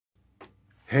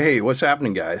Hey, what's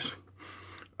happening, guys?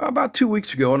 About 2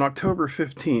 weeks ago, on October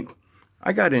 15th,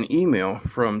 I got an email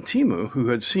from Temu who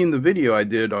had seen the video I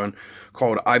did on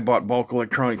called I Bought Bulk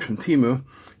Electronics from Temu.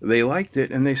 They liked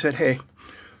it and they said, hey,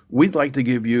 we'd like to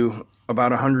give you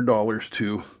about $100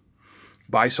 to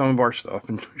buy some of our stuff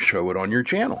and show it on your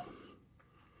channel.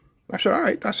 I said, all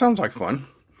right, that sounds like fun.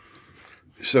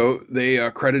 So they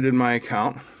credited my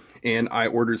account and I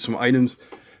ordered some items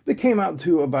that came out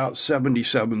to about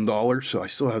 $77, so I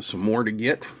still have some more to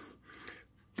get.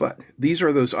 But these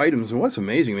are those items, and what's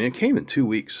amazing, I mean, it came in 2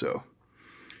 weeks, so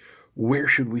where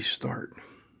should we start?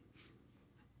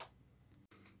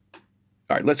 All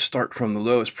right, let's start from the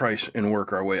lowest price and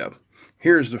work our way up.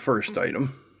 Here's the first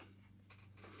item.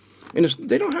 And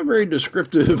they don't have very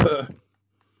descriptive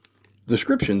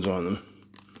descriptions on them.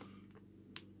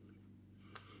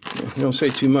 They don't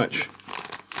say too much.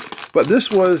 But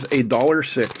this was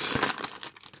 $1.06,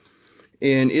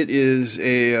 and it is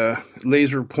a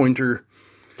laser pointer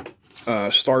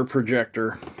star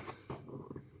projector,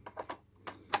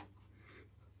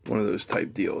 one of those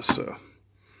type deals. So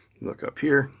look up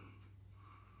here,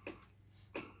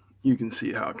 you can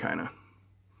see how kind of,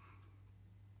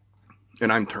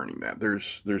 and I'm turning that.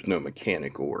 There's no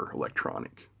mechanical or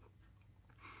electronic,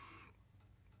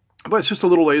 but it's just a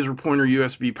little laser pointer,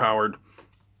 USB powered,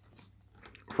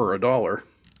 for $1,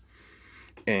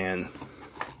 and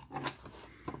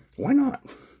why not?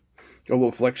 Got a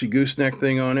little flexi gooseneck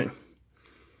thing on it.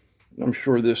 I'm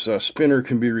sure this spinner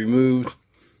can be removed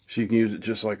so you can use it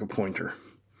just like a pointer.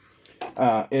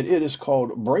 It is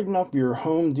called Brighten Up Your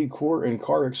Home Decor and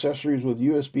Car Accessories with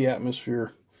USB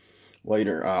Atmosphere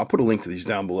Lighter. I'll put a link to these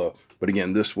down below, but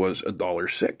again, this was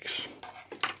 $1.06.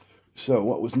 So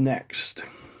what was next?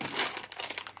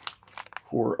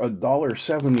 For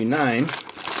 $1.79,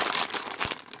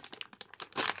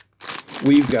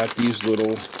 we've got these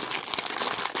little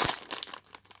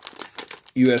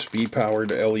USB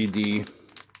powered LED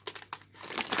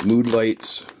mood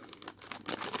lights,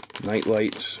 night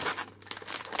lights,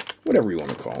 whatever you want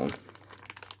to call them.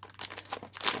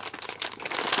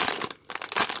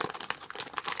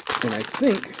 And I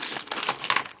think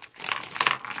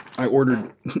I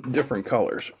ordered different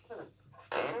colors.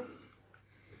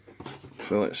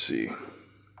 So let's see.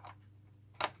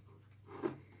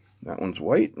 That one's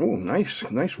white. Oh, nice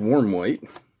warm white.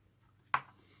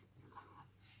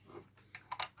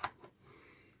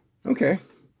 Okay,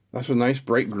 that's a nice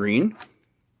bright green.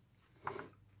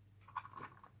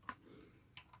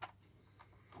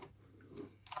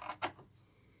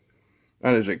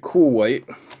 That is a cool white.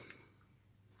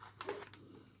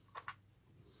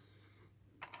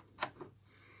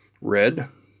 Red.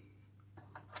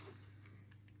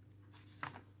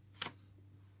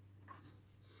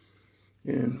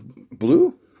 And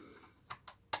blue?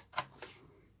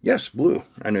 Yes, blue.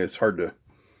 I know it's hard to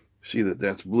see that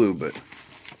that's blue, but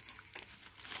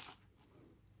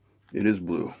it is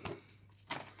blue.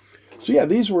 So yeah,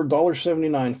 these were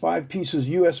 $1.79. 5 pieces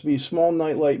USB small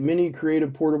nightlight, mini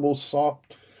creative portable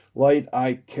soft light,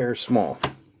 I care small.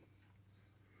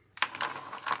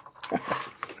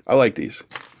 I like these.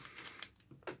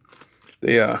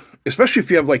 They especially if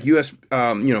you have like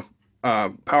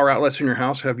power outlets in your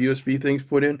house, have USB things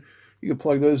put in, you can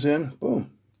plug those in.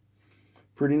 Boom.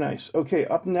 Pretty nice. Okay,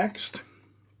 up next,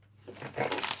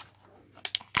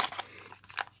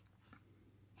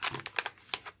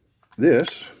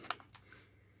 this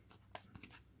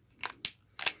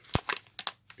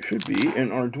should be an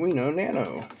Arduino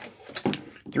Nano.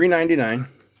 $3.99.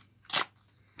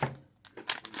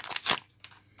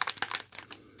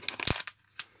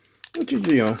 Which is,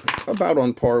 you know, about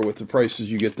on par with the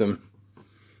prices you get them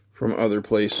from other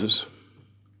places.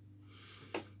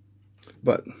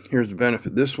 But here's the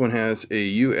benefit. This one has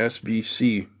a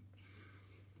USB-C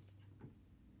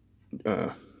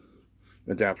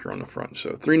adapter on the front.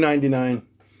 So $3.99.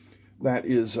 That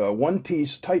is a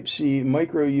one-piece Type-C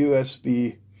micro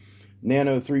USB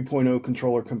Nano 3.0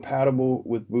 controller compatible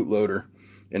with bootloader.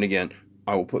 And again,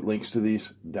 I will put links to these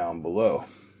down below.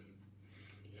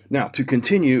 Now, to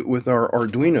continue with our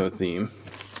Arduino theme,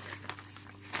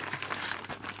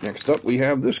 next up we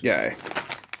have this guy.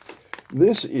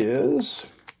 This is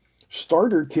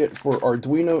starter kit for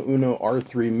Arduino Uno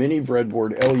R3 mini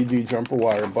breadboard LED jumper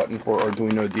wire button for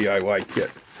Arduino DIY kit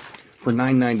for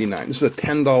 $9.99. This is a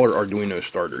 $10 Arduino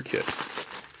starter kit.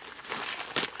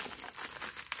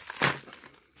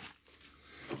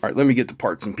 All right, let me get the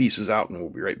parts and pieces out and we'll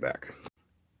be right back.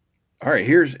 All right,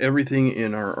 here's everything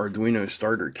in our Arduino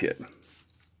starter kit.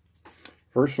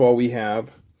 First of all, we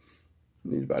have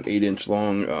these about 8-inch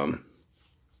long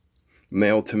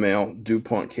male-to-male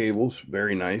DuPont cables.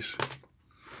 Very nice.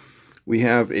 We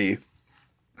have a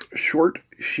short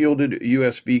shielded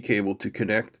USB cable to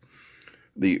connect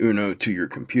the Uno to your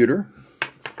computer.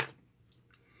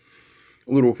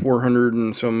 A little 400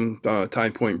 and some tie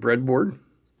point breadboard.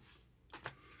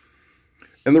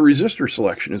 And the resistor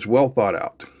selection is well thought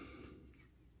out.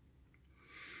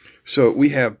 So we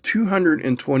have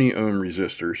 220 ohm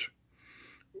resistors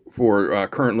for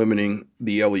current limiting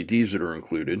the LEDs that are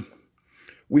included.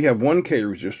 We have 1K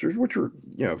resistors, which are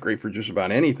great for just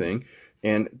about anything,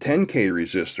 and 10K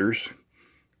resistors,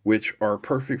 which are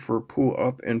perfect for pull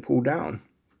up and pull down.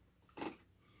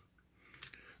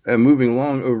 And moving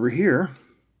along over here,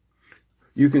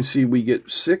 you can see we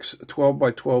get 6 12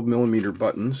 by 12 millimeter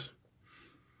buttons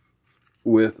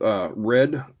with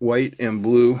red, white, and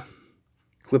blue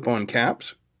clip-on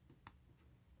caps.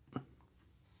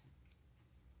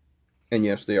 And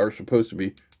yes, they are supposed to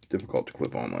be difficult to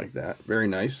clip on like that. Very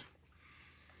nice.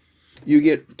 You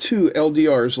get 2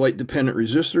 LDRs, light dependent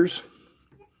resistors.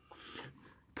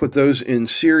 Put those in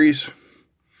series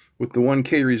with the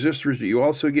 1K resistors that you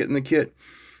also get in the kit.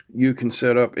 You can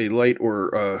set up a light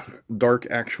or dark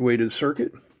actuated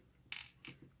circuit.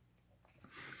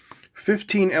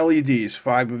 15 LEDs,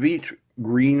 5 of each,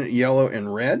 green, yellow,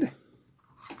 and red.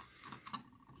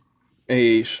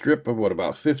 A strip of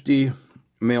about 50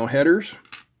 male headers.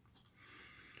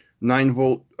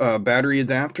 9-volt battery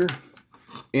adapter.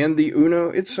 And the Uno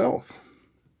itself.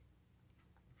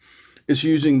 It's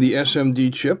using the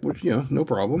SMD chip, which, no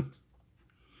problem.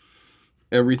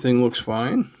 Everything looks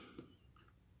fine.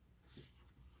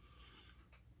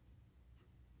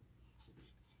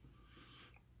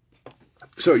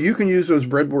 So you can use those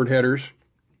breadboard headers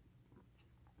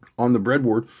on the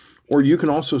breadboard, or you can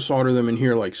also solder them in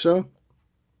here like so,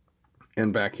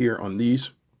 and back here on these,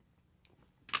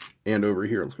 and over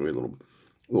here. Let's go a little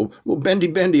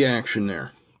bendy action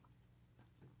there.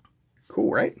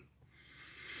 Cool, right?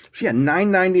 So yeah,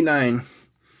 $9.99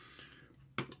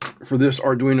 for this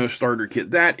Arduino starter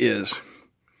kit. That is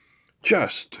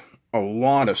just a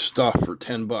lot of stuff for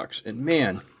 10 bucks. And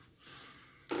man,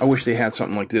 I wish they had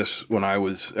something like this when I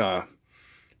was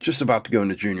just about to go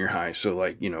into junior high. So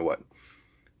like, 11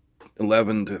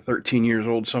 to 13 years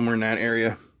old, somewhere in that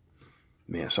area.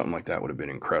 Man, something like that would have been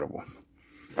incredible.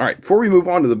 All right, before we move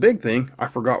on to the big thing, I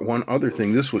forgot one other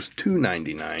thing. This was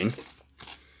 $2.99.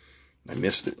 I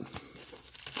missed it.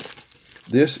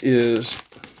 This is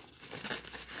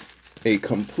a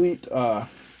complete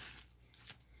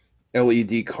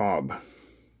LED cob.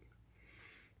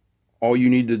 All you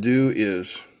need to do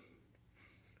is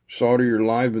solder your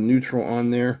live and neutral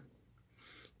on there,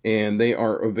 and they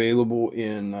are available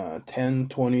in 10,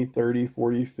 20, 30,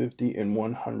 40, 50, and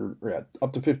 100,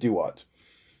 up to 50 watts.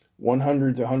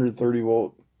 100 to 130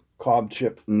 volt cob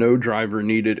chip, no driver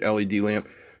needed LED lamp.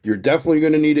 You're definitely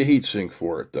going to need a heatsink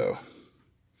for it, though.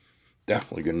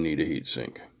 Definitely going to need a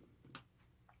heatsink.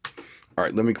 All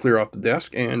right, let me clear off the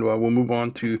desk, and we'll move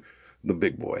on to the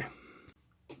big boy.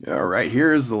 All right,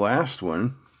 here is the last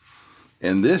one,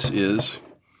 and this is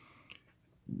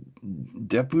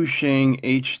Depusheng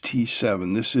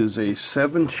HT7. This is a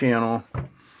 7-channel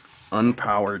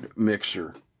unpowered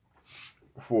mixer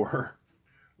for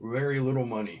very little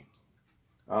money.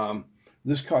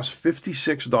 This costs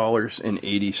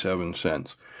 $56.87.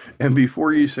 And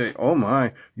before you say, oh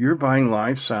my, you're buying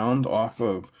live sound off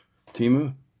of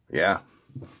Temu? Yeah,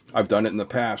 I've done it in the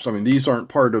past. I mean, these aren't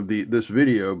part of this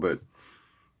video, but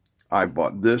I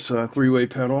bought this 3-way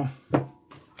pedal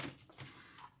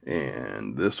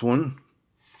and this one.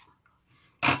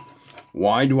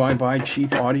 Why do I buy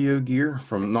cheap audio gear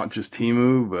from not just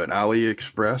Temu, but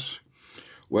AliExpress?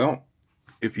 Well,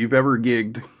 if you've ever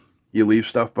gigged, you leave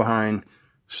stuff behind,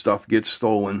 stuff gets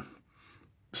stolen,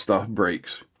 stuff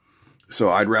breaks.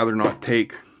 So I'd rather not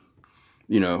take,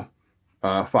 a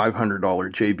 $500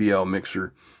 JBL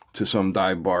mixer to some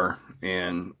dive bar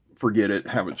and forget it,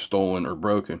 have it stolen or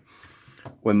broken,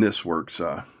 when this works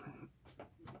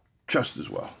just as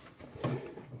well.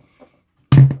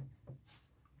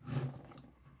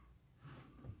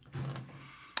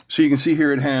 So you can see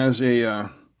here it has a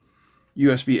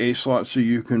USB-A slot, so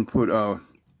you can put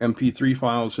MP3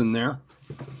 files in there.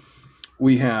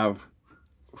 We have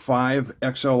 5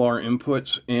 XLR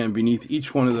inputs, and beneath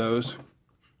each one of those,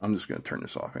 I'm just going to turn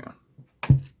this off, hang on,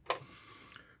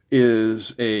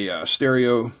 is a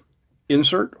stereo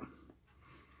insert.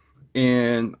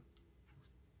 And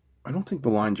I don't think the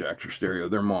line jacks are stereo,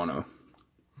 they're mono.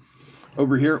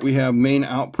 Over here we have main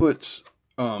outputs,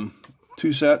 2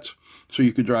 sets, so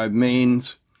you could drive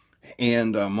mains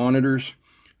and monitors.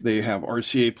 They have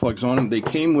RCA plugs on them. They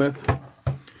came with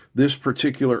this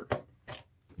particular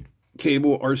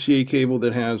cable, RCA cable,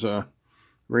 that has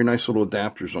Very nice little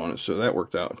adapters on it, so that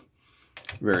worked out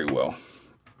very well.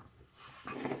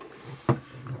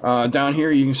 Down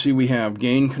here you can see we have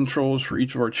gain controls for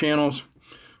each of our channels.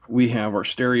 We have our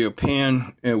stereo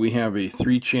pan, and we have a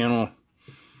 3-channel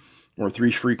or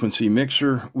 3-frequency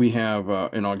mixer. We have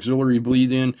an auxiliary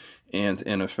bleed in and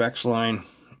an effects line.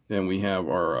 Then we have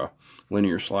our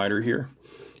linear slider here.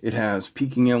 It has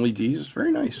peaking LEDs. It's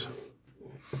very nice.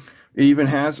 It even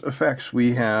has effects.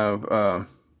 We have a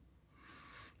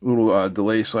little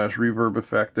delay / reverb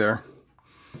effect there.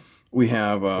 We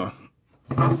have a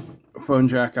phone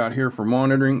jack out here for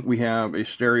monitoring. We have a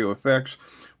stereo effects.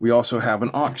 We also have an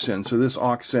aux end. So this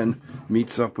aux end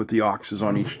meets up with the auxes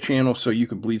on each channel, so you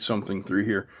could bleed something through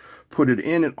here, put it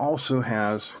in. It also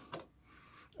has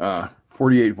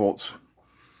 48 volts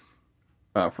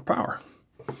for power.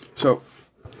 So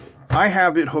I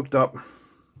have it hooked up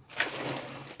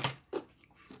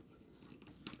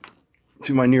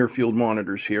to my near field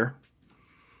monitors here,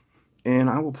 and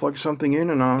I will plug something in,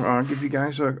 and I'll give you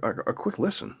guys a quick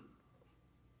listen.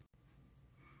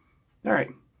 All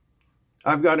right,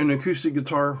 I've got an acoustic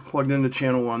guitar plugged into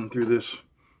channel 1 through this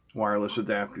wireless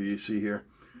adapter you see here,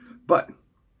 but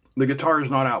the guitar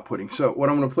is not outputting. So what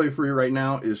I'm going to play for you right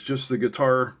now is just the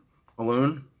guitar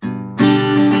alone.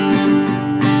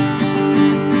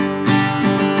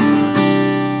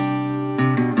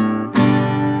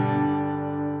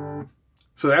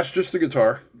 So that's just the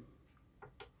guitar.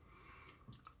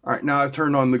 All right, now I've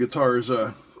turned on the guitar's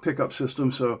pickup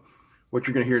system, so what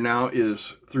you're going to hear now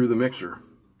is through the mixer.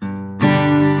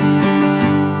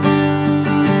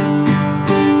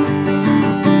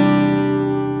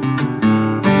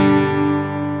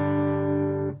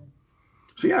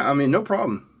 So yeah, I mean, no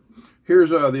problem. Here's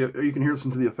you can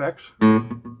listen to the effects.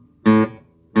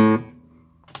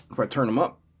 If I turn them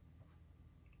up.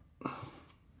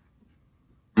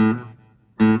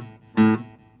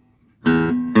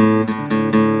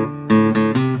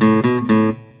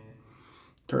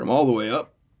 Turn them all the way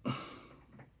up.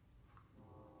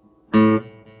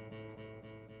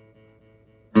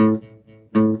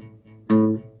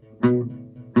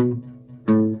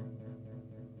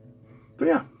 So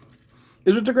yeah,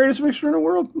 is it the greatest mixer in the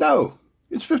world? No,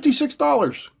 it's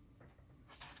 $56.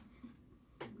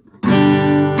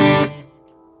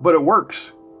 But it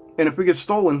works, and if it gets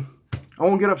stolen, I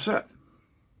won't get upset.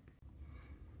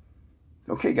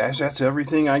 Okay guys, that's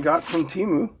everything I got from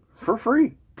Temu for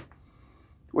free,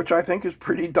 which I think is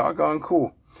pretty doggone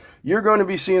cool. You're going to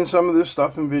be seeing some of this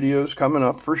stuff in videos coming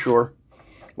up for sure.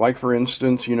 Like for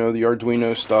instance, you know, the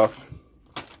Arduino stuff.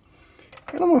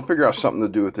 And I'm going to figure out something to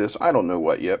do with this. I don't know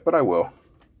what yet, but I will.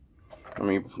 I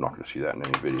mean, I'm not going to see that in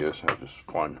any videos. That's just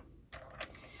fun.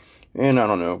 And I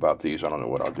don't know about these. I don't know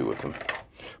what I'll do with them.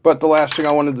 But the last thing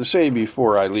I wanted to say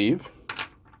before I leave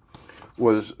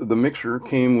was the mixer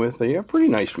came with a pretty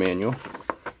nice manual.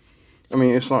 I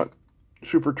mean, it's not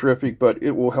super terrific, but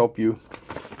it will help you.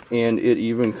 And it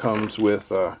even comes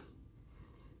with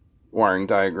wiring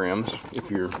diagrams if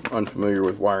you're unfamiliar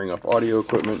with wiring up audio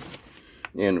equipment.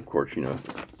 And of course, you know,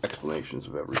 explanations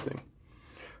of everything.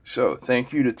 So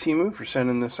thank you to Temu for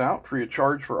sending this out free of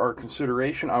charge for our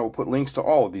consideration. I will put links to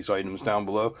all of these items down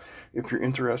below if you're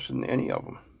interested in any of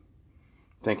them.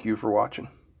 Thank you for watching.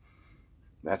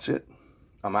 That's it.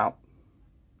 I'm out.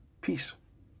 Peace.